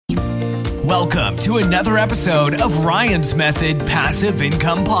Welcome to another episode of Ryan's Method Passive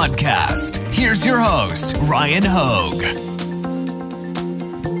Income Podcast. Here's your host, Ryan Hogue.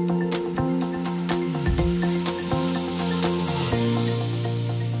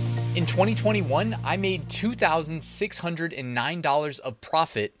 In 2021, I made $2,609 of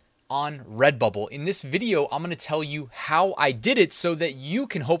profit on Redbubble. In this video, I'm going to tell you how I did it so that you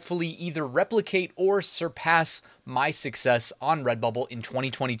can hopefully either replicate or surpass my success on Redbubble in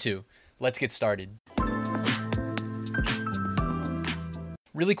 2022. Let's get started.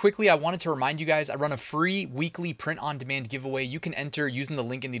 Really quickly, I wanted to remind you guys, I run a free weekly print-on-demand giveaway. You can enter using the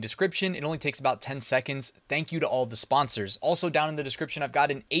link in the description. It only takes about 10 seconds. Thank you to all the sponsors. Also down in the description, I've got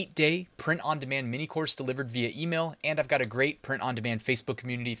an 8-day print-on-demand mini course delivered via email, and I've got a great print-on-demand Facebook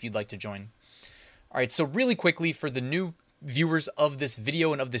community if you'd like to join. All right, so really quickly, for the new viewers of this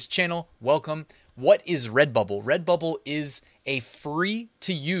video and of this channel, welcome. What is Redbubble? Redbubble is a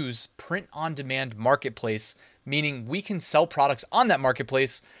free-to-use print-on-demand marketplace, meaning we can sell products on that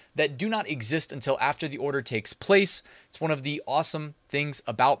marketplace that do not exist until after the order takes place. It's one of the awesome things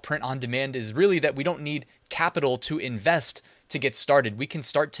about print-on-demand is really that we don't need capital to invest to get started. We can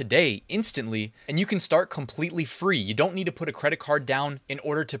start today instantly, and you can start completely free. You don't need to put a credit card down in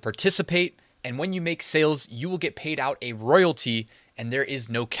order to participate, and when you make sales, you will get paid out a royalty, and there is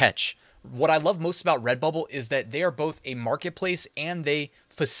no catch. What I love most about Redbubble is that they are both a marketplace and they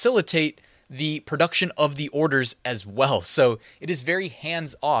facilitate the production of the orders as well. So it is very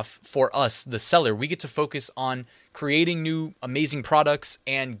hands-off for us, the seller. We get to focus on creating new amazing products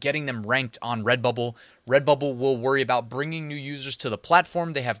and getting them ranked on Redbubble. Redbubble will worry about bringing new users to the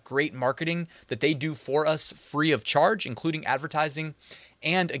platform. They have great marketing that they do for us free of charge, including advertising.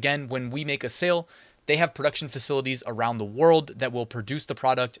 And again, when we make a sale, they have production facilities around the world that will produce the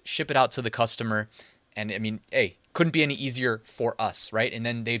product, ship it out to the customer. And I mean, hey, couldn't be any easier for us, right? And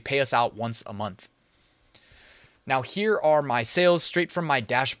then they pay us out once a month. Now, here are my sales straight from my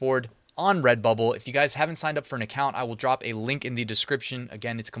dashboard on Redbubble. If you guys haven't signed up for an account, I will drop a link in the description.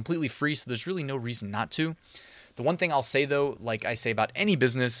 Again, it's completely free, so there's really no reason not to. The one thing I'll say though, like I say about any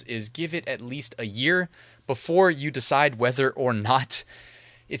business, is give it at least a year before you decide whether or not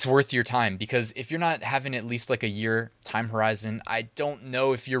it's worth your time, because if you're not having at least like a year time horizon, I don't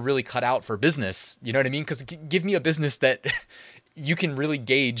know if you're really cut out for business. You know what I mean? Because give me a business that you can really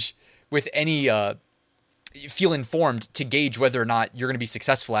gauge with any, feel informed to gauge whether or not you're going to be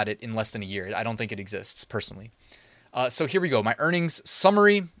successful at it in less than a year. I don't think it exists personally. So here we go. My earnings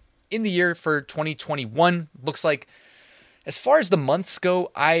summary in the year for 2021 looks like, as far as the months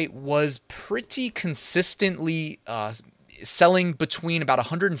go, I was pretty consistently selling between about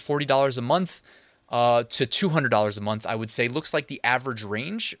 $140 a month to $200 a month, I would say. Looks like the average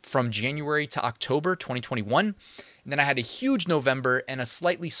range from January to October 2021. And then I had a huge November and a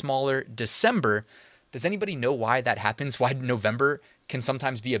slightly smaller December. Does anybody know why that happens? Why November can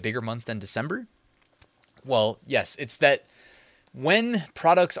sometimes be a bigger month than December? Well, yes, it's that when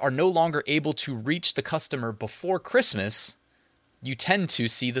products are no longer able to reach the customer before Christmas, you tend to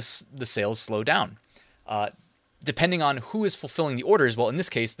see the sales slow down. Depending on who is fulfilling the orders, well, in this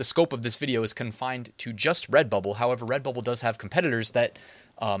case, the scope of this video is confined to just Redbubble. However, Redbubble does have competitors that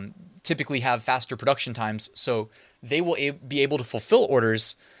typically have faster production times, so they will be able to fulfill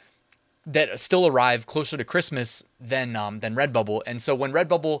orders that still arrive closer to Christmas than Redbubble. And so when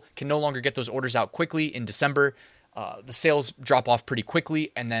Redbubble can no longer get those orders out quickly in December, the sales drop off pretty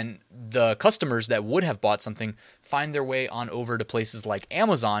quickly, and then the customers that would have bought something find their way on over to places like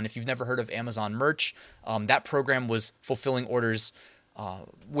Amazon. If you've never heard of Amazon Merch, that program was fulfilling orders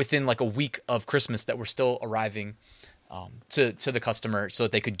within like a week of Christmas that were still arriving to the customer so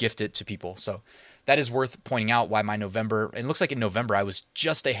that they could gift it to people. So that is worth pointing out why my November, it looks like in November I was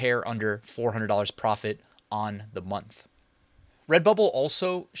just a hair under $400 profit on the month. Redbubble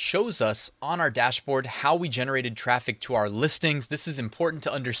also shows us on our dashboard how we generated traffic to our listings. This is important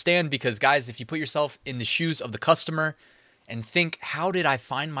to understand because, guys, if you put yourself in the shoes of the customer and think, how did I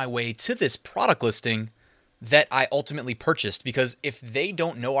find my way to this product listing that I ultimately purchased? Because if they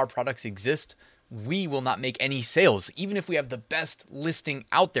don't know our products exist, we will not make any sales. Even if we have the best listing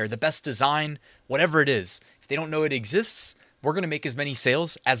out there, the best design, whatever it is, if they don't know it exists, we're going to make as many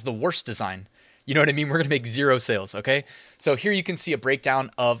sales as the worst design. You know what I mean? We're going to make 0 sales, okay? So here you can see a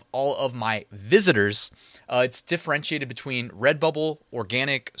breakdown of all of my visitors. It's differentiated between Redbubble,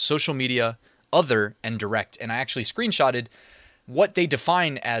 organic, social media, other, and direct. And I actually screenshotted what they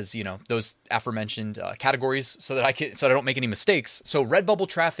define as, those aforementioned categories so that I don't make any mistakes. So Redbubble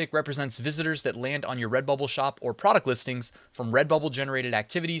traffic represents visitors that land on your Redbubble shop or product listings from Redbubble generated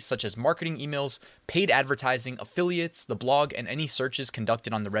activities such as marketing emails, paid advertising, affiliates, the blog, and any searches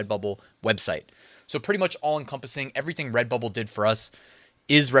conducted on the Redbubble website. So pretty much all encompassing, everything Redbubble did for us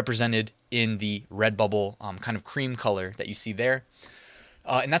is represented in the Redbubble kind of cream color that you see there.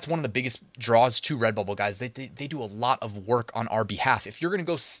 And that's one of the biggest draws to Redbubble, guys. They do a lot of work on our behalf. If you're going to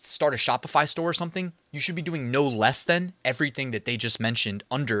go start a Shopify store or something, you should be doing no less than everything that they just mentioned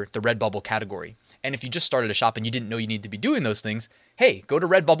under the Redbubble category. And if you just started a shop and you didn't know you need to be doing those things, hey, go to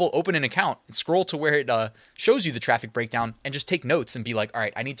Redbubble, open an account, and scroll to where it shows you the traffic breakdown and just take notes and be like, all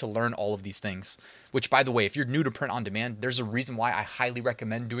right, I need to learn all of these things. Which, by the way, if you're new to print on demand, there's a reason why I highly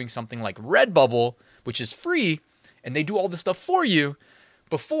recommend doing something like Redbubble, which is free, and they do all this stuff for you,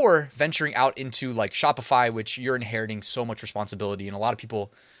 before venturing out into like Shopify, which you're inheriting so much responsibility, and a lot of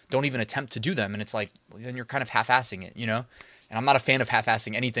people don't even attempt to do them. And it's like, well, then you're kind of half-assing it, And I'm not a fan of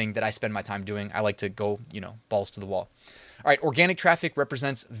half-assing anything that I spend my time doing. I like to go, balls to the wall. All right, organic traffic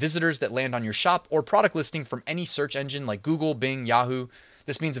represents visitors that land on your shop or product listing from any search engine like Google, Bing, Yahoo.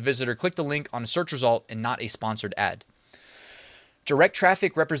 This means a visitor clicked the link on a search result and not a sponsored ad. Direct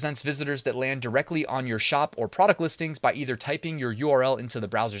traffic represents visitors that land directly on your shop or product listings by either typing your URL into the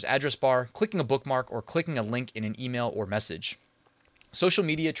browser's address bar, clicking a bookmark, or clicking a link in an email or message. Social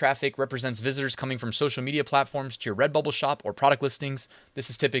media traffic represents visitors coming from social media platforms to your Redbubble shop or product listings. This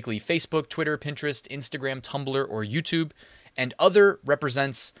is typically Facebook, Twitter, Pinterest, Instagram, Tumblr, or YouTube. And other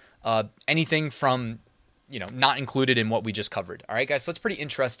represents anything from, not included in what we just covered. All right, guys, so it's pretty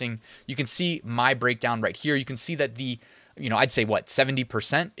interesting. You can see my breakdown right here. You can see that I'd say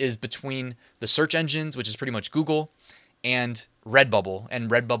 70% is between the search engines, which is pretty much Google, and Redbubble and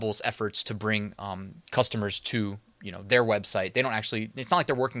Redbubble's efforts to bring customers to, their website. They don't actually, it's not like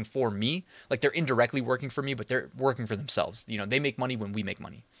they're working for me, like they're indirectly working for me, but they're working for themselves. They make money when we make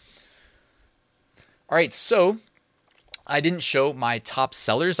money. All right, so I didn't show my top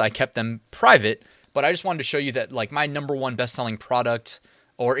sellers. I kept them private, but I just wanted to show you that like my number one best-selling product,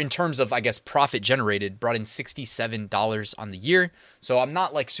 or in terms of, I guess, profit generated, brought in $67 on the year. So I'm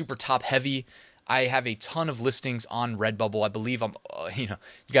not like super top heavy. I have a ton of listings on Redbubble. I believe you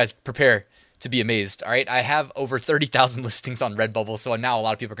guys prepare to be amazed. All right. I have over 30,000 listings on Redbubble. So now a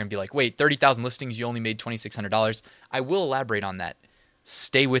lot of people are going to be like, wait, 30,000 listings, you only made $2,600. I will elaborate on that.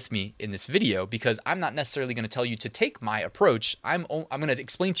 Stay with me in this video because I'm not necessarily going to tell you to take my approach. I'm going to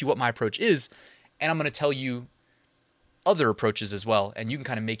explain to you what my approach is, and I'm going to tell you other approaches as well, and you can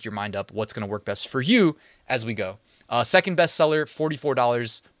kind of make your mind up what's going to work best for you as we go. Second bestseller,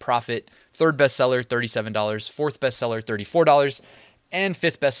 $44 profit. Third bestseller, $37. Fourth bestseller, $34. And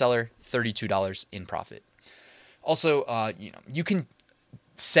fifth bestseller, $32 in profit. Also, you can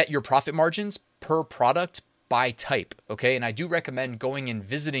set your profit margins per product by type, okay? And I do recommend going and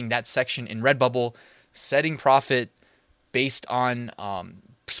visiting that section in Redbubble, setting profit based on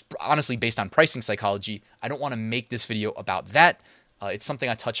honestly based on pricing psychology. I don't want to make this video about that. It's something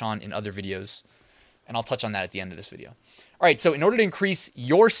I touch on in other videos, and I'll touch on that at the end of this video. All right, so in order to increase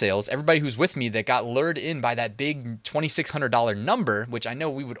your sales, everybody who's with me that got lured in by that big $2,600 number, which I know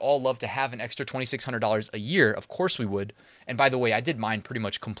we would all love to have an extra $2,600 a year, of course we would. And by the way, I did mine pretty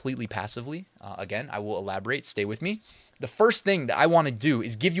much completely passively. Again, I will elaborate. Stay with me. The first thing that I want to do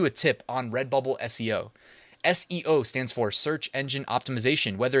is give you a tip on Redbubble SEO. SEO stands for search engine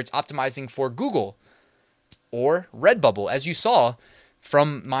optimization, whether it's optimizing for Google or Redbubble. As you saw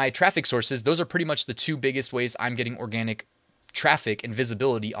from my traffic sources, those are pretty much the two biggest ways I'm getting organic traffic and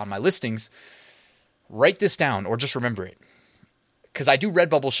visibility on my listings. Write this down or just remember it, because I do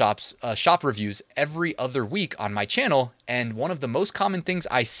Redbubble shop reviews every other week on my channel. And one of the most common things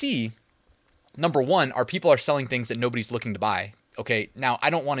I see, number one, are people are selling things that nobody's looking to buy. Okay, now I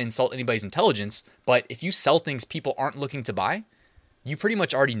don't want to insult anybody's intelligence, but if you sell things people aren't looking to buy, you pretty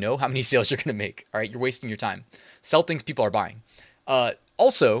much already know how many sales you're going to make. All right, you're wasting your time. Sell things people are buying.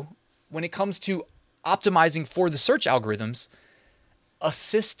 Also, when it comes to optimizing for the search algorithms,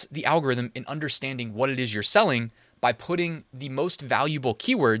 assist the algorithm in understanding what it is you're selling by putting the most valuable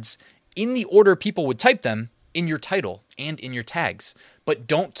keywords in the order people would type them in your title and in your tags. But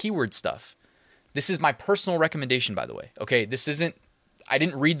don't keyword stuff. This is my personal recommendation, by the way. Okay, I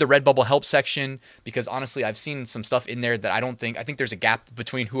didn't read the Redbubble help section because honestly, I've seen some stuff in there that I think there's a gap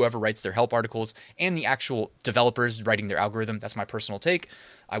between whoever writes their help articles and the actual developers writing their algorithm. That's my personal take.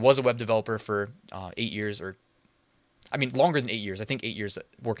 I was a web developer for 8 years, longer than 8 years. I think 8 years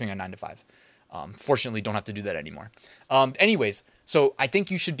working on 9 to 5. Fortunately, don't have to do that anymore. Anyways, so I think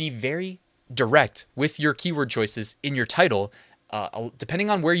you should be very direct with your keyword choices in your title. Depending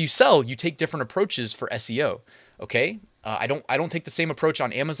on where you sell, you take different approaches for SEO. Okay. I don't take the same approach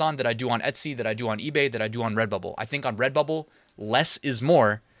on Amazon that I do on Etsy, that I do on eBay, that I do on Redbubble. I think on Redbubble, less is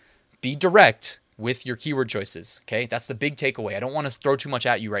more. Be direct with your keyword choices. Okay. That's the big takeaway. I don't want to throw too much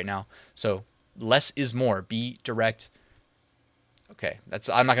at you right now. So less is more. Be direct. Okay.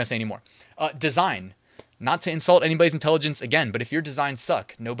 I'm not going to say anymore. Design. Not to insult anybody's intelligence again, but if your designs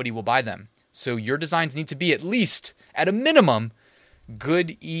suck, nobody will buy them. So your designs need to be at least, at a minimum,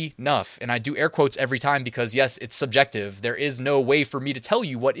 good enough. And I do air quotes every time because, yes, it's subjective. There is no way for me to tell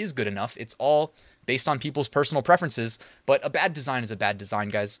you what is good enough. It's all based on people's personal preferences. But a bad design is a bad design,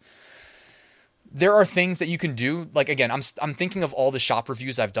 guys. There are things that you can do. Like, again, I'm thinking of all the shop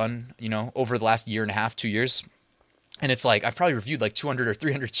reviews I've done, over the last year and a half, 2 years. And it's like, I've probably reviewed like 200 or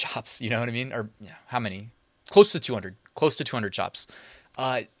 300 shops, you know what I mean? Or how many? Close to 200 shops.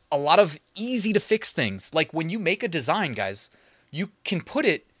 A lot of easy to fix things. Like when you make a design, guys, you can put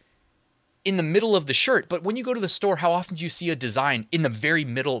it in the middle of the shirt. But when you go to the store, how often do you see a design in the very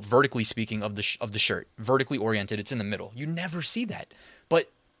middle, vertically speaking, of the shirt? Vertically oriented, it's in the middle. You never see that. But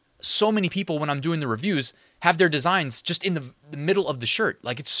so many people, when I'm doing the reviews, have their designs just in the middle of the shirt.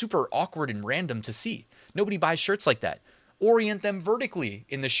 Like it's super awkward and random to see. Nobody buys shirts like that. Orient them vertically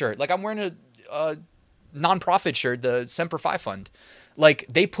in the shirt. Like I'm wearing a nonprofit shirt, the Semper Fi Fund. Like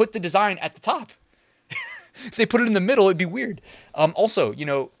they put the design at the top. If they put it in the middle, it'd be weird. Also,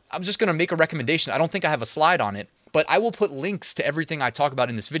 I'm just going to make a recommendation. I don't think I have a slide on it, but I will put links to everything I talk about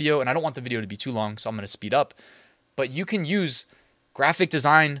in this video. And I don't want the video to be too long, so I'm going to speed up. But you can use graphic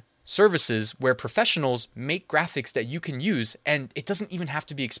design services where professionals make graphics that you can use, and it doesn't even have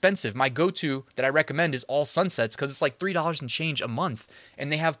to be expensive. My go-to that I recommend is All Sunsets because it's like $3 and change a month, and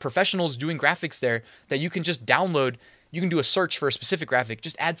they have professionals doing graphics there that you can just download. You can do a search for a specific graphic,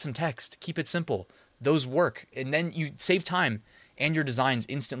 just add some text, keep it simple. Those work, and then you save time, and your designs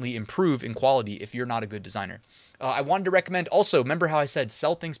instantly improve in quality if you're not a good designer. I wanted to recommend also, remember how I said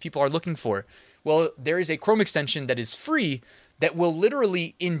sell things people are looking for? Well, there is a Chrome extension that is free that will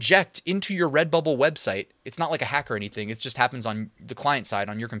literally inject into your Redbubble website. It's not like a hack or anything. It just happens on the client side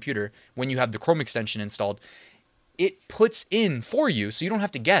on your computer when you have the Chrome extension installed. It puts in for you, so you don't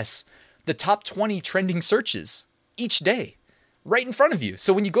have to guess, the top 20 trending searches each day right in front of you.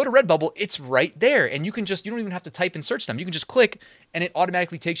 So when you go to Redbubble, it's right there. And you don't even have to type and search them. You can just click and it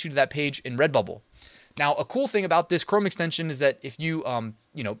automatically takes you to that page in Redbubble. Now, a cool thing about this Chrome extension is that if you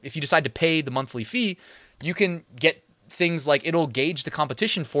decide to pay the monthly fee, you can get things like it'll gauge the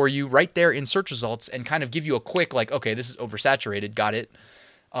competition for you right there in search results and kind of give you a quick like, okay, this is oversaturated. Got it.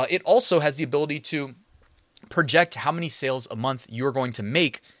 It also has the ability to project how many sales a month you're going to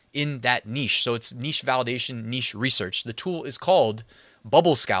make in that niche. So it's niche validation, niche research. The tool is called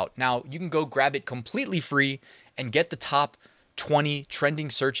Bubble Scout. Now you can go grab it completely free and get the top 20 trending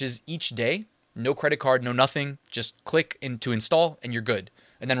searches each day. No credit card, no nothing. Just click to install and you're good.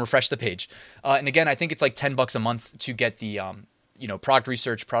 And then refresh the page. And again, I think it's like $10 a month to get the product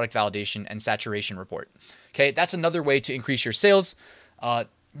research, product validation, and saturation report. Okay, that's another way to increase your sales.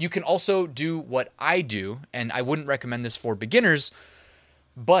 You can also do what I do, and I wouldn't recommend this for beginners,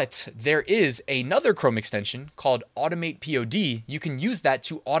 but there is another Chrome extension called Automate POD. You can use that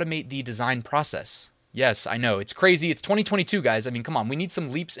to automate the design process. Yes, I know, it's crazy. It's 2022, guys. I mean, come on, we need some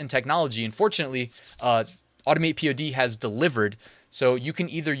leaps in technology. And fortunately, Automate POD has delivered. So you can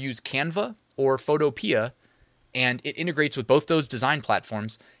either use Canva or Photopea, and it integrates with both those design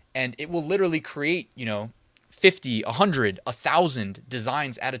platforms, and it will literally create, 50, 100, 1,000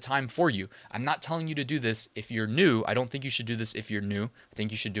 designs at a time for you. I'm not telling you to do this if you're new. I don't think you should do this if you're new. I think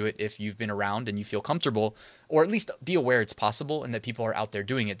you should do it if you've been around and you feel comfortable, or at least be aware it's possible and that people are out there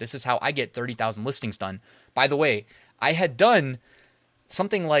doing it. This is how I get 30,000 listings done. By the way, I had done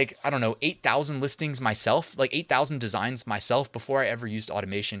something like, 8,000 listings myself, like 8,000 designs myself before I ever used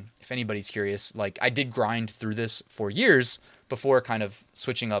automation. If anybody's curious, like I did grind through this for years before kind of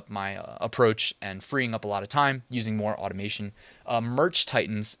switching up my approach and freeing up a lot of time using more automation. Merch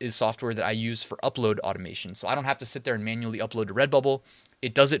Titans is software that I use for upload automation. So I don't have to sit there and manually upload to Redbubble.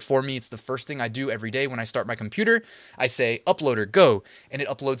 It does it for me. It's the first thing I do every day when I start my computer. I say, uploader, go, and it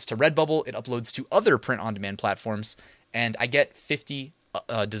uploads to Redbubble. It uploads to other print-on-demand platforms, and I get 50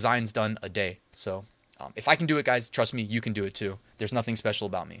 designs done a day. So if I can do it, guys, trust me, you can do it too. There's nothing special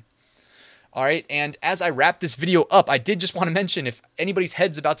about me. All right, and as I wrap this video up, I did just want to mention, if anybody's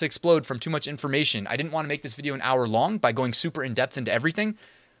head's about to explode from too much information, I didn't want to make this video an hour long by going super in-depth into everything,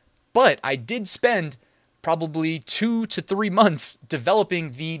 but I did spend probably 2 to 3 months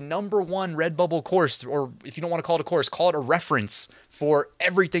developing the #1 Redbubble course, or if you don't want to call it a course, call it a reference for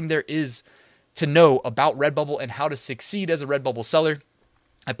everything there is to know about Redbubble and how to succeed as a Redbubble seller.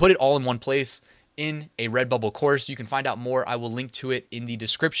 I put it all in one place in a Redbubble course. You can find out more. I will link to it in the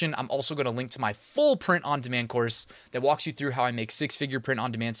description. I'm also going to link to my full print-on-demand course that walks you through how I make six-figure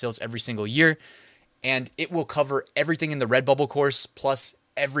print-on-demand sales every single year. And it will cover everything in the Redbubble course, plus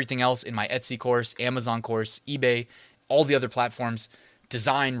everything else in my Etsy course, Amazon course, eBay, all the other platforms,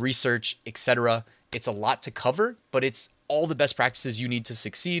 design, research, etc. It's a lot to cover, but it's all the best practices you need to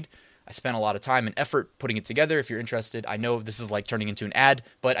succeed. I spent a lot of time and effort putting it together. If you're interested, I know this is like turning into an ad,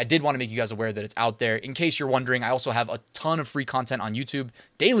 but I did want to make you guys aware that it's out there. In case you're wondering, I also have a ton of free content on YouTube,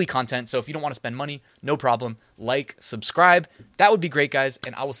 daily content. So if you don't want to spend money, no problem. Like, subscribe. That would be great, guys.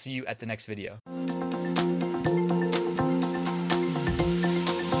 And I will see you at the next video.